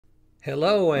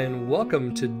Hello and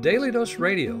welcome to Daily Dose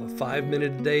Radio, a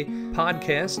 5-minute-a-day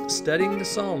podcast studying the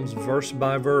Psalms verse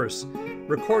by verse,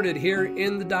 recorded here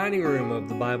in the dining room of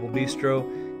the Bible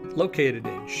Bistro, located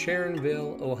in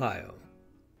Sharonville, Ohio.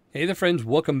 Hey there friends,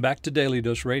 welcome back to Daily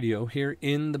Dose Radio here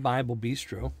in the Bible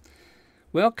Bistro.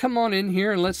 Well, come on in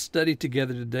here and let's study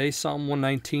together today, Psalm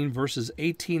 119 verses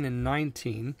 18 and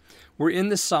 19. We're in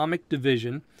the Psalmic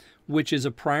division, which is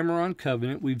a primer on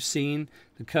covenant. We've seen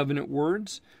the covenant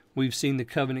words. We've seen the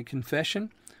covenant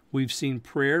confession. We've seen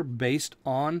prayer based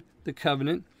on the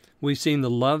covenant. We've seen the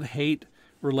love-hate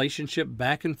relationship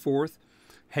back and forth,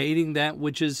 hating that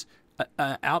which is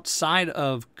outside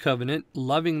of covenant,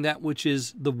 loving that which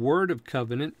is the word of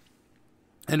covenant.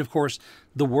 And of course,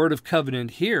 the word of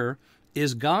covenant here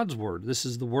is God's word. This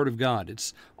is the word of God.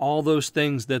 It's all those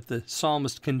things that the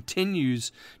psalmist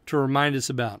continues to remind us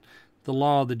about. The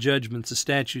law, the judgments, the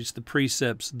statutes, the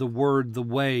precepts, the word, the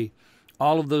way.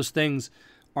 All of those things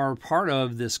are part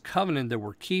of this covenant that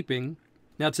we're keeping.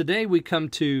 Now today we come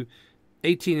to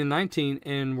 18 and 19,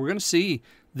 and we're going to see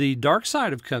the dark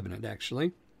side of covenant,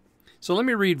 actually. So let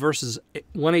me read verses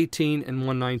 118 and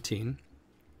 119.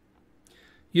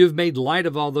 You have made light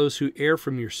of all those who err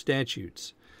from your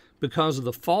statutes, because of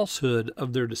the falsehood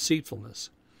of their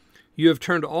deceitfulness. You have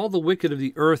turned all the wicked of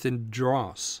the earth into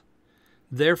dross.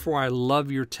 Therefore I love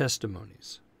your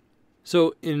testimonies.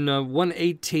 So in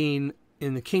 118,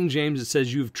 in the King James, it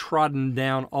says, you've trodden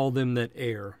down all them that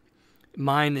err.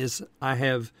 Mine is,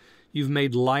 you've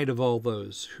made light of all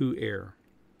those who err.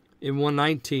 In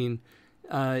 119,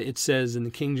 it says in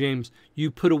the King James, you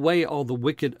put away all the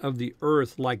wicked of the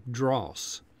earth like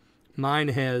dross. Mine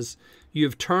has, you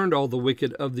have turned all the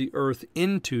wicked of the earth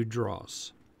into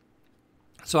dross.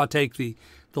 So I take the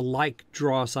like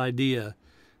dross idea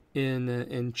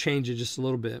and change it just a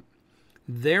little bit.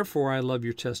 Therefore, I love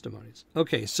your testimonies.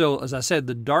 Okay, so as I said,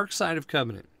 the dark side of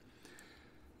covenant.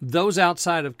 Those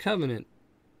outside of covenant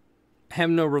have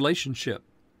no relationship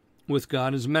with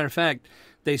God. As a matter of fact,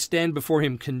 they stand before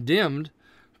Him condemned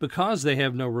because they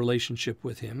have no relationship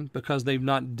with Him, because they've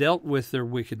not dealt with their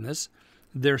wickedness,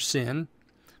 their sin,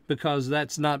 because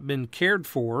that's not been cared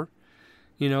for.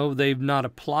 You know, they've not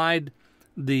applied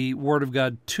the Word of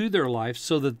God to their life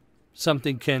so that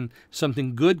something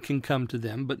good can come to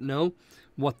them. But no,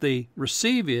 what they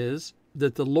receive is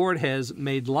that the Lord has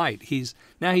made light. He's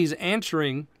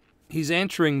answering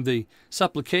the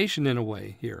supplication in a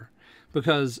way here,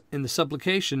 because in the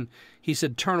supplication He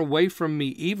said, turn away from me,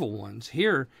 evil ones.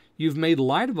 Here, you've made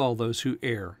light of all those who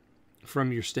err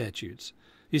from your statutes.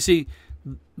 You see,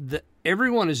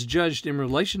 everyone is judged in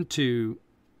relation to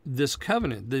this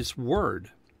covenant, this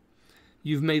word.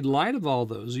 You've made light of all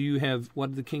those. You have, what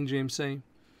did the King James say?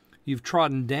 You've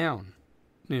trodden down,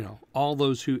 all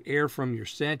those who err from your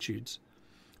statutes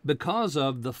because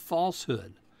of the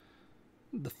falsehood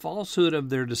of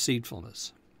their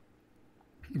deceitfulness.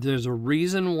 There's a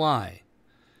reason why.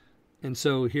 And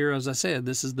so here, as I said,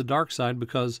 this is the dark side,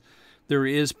 because there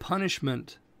is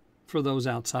punishment for those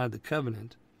outside the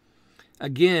covenant.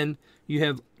 Again, you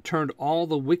have turned all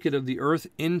the wicked of the earth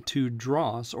into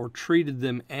dross, or treated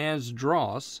them as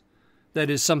dross. That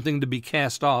is something to be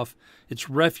cast off. It's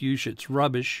refuse, it's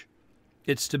rubbish.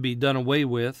 It's to be done away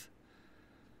with.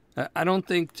 I don't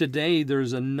think today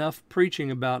there's enough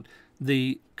preaching about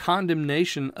the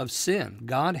condemnation of sin.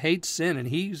 God hates sin, and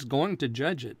He's going to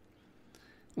judge it.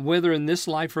 Whether in this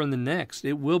life or in the next,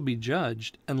 it will be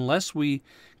judged unless we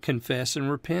confess and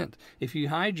repent. If you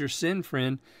hide your sin,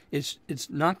 friend, it's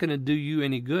not going to do you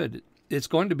any good. It's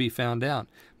going to be found out.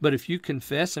 But if you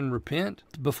confess and repent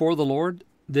before the Lord,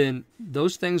 then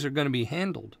those things are going to be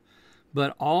handled.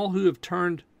 But all who have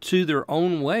turned to their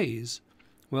own ways,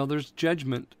 well, there's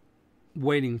judgment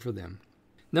waiting for them.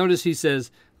 Notice he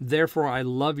says, therefore I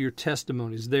love your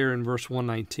testimonies, there in verse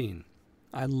 119.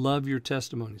 I love your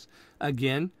testimonies.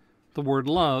 Again, the word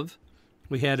love,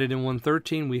 we had it in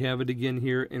 113, we have it again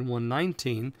here in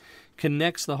 119,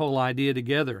 connects the whole idea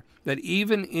together, that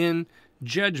even in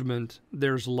judgment,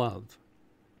 there's love.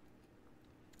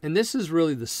 And this is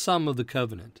really the sum of the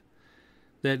covenant,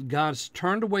 that God's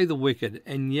turned away the wicked,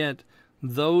 and yet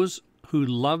those who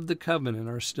love the covenant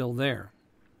are still there.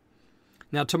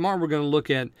 Now, tomorrow we're going to look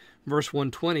at verse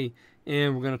 120,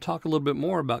 and we're going to talk a little bit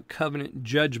more about covenant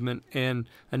judgment and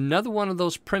another one of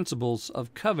those principles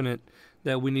of covenant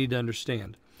that we need to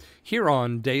understand here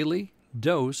on Daily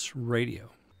Dose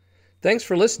Radio. Thanks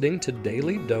for listening to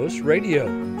Daily Dose Radio.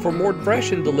 For more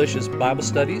fresh and delicious Bible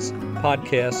studies,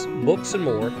 podcasts, books, and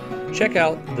more, check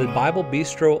out the Bible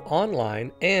Bistro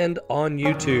online and on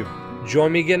YouTube.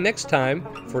 Join me again next time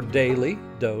for Daily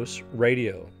Dose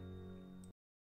Radio.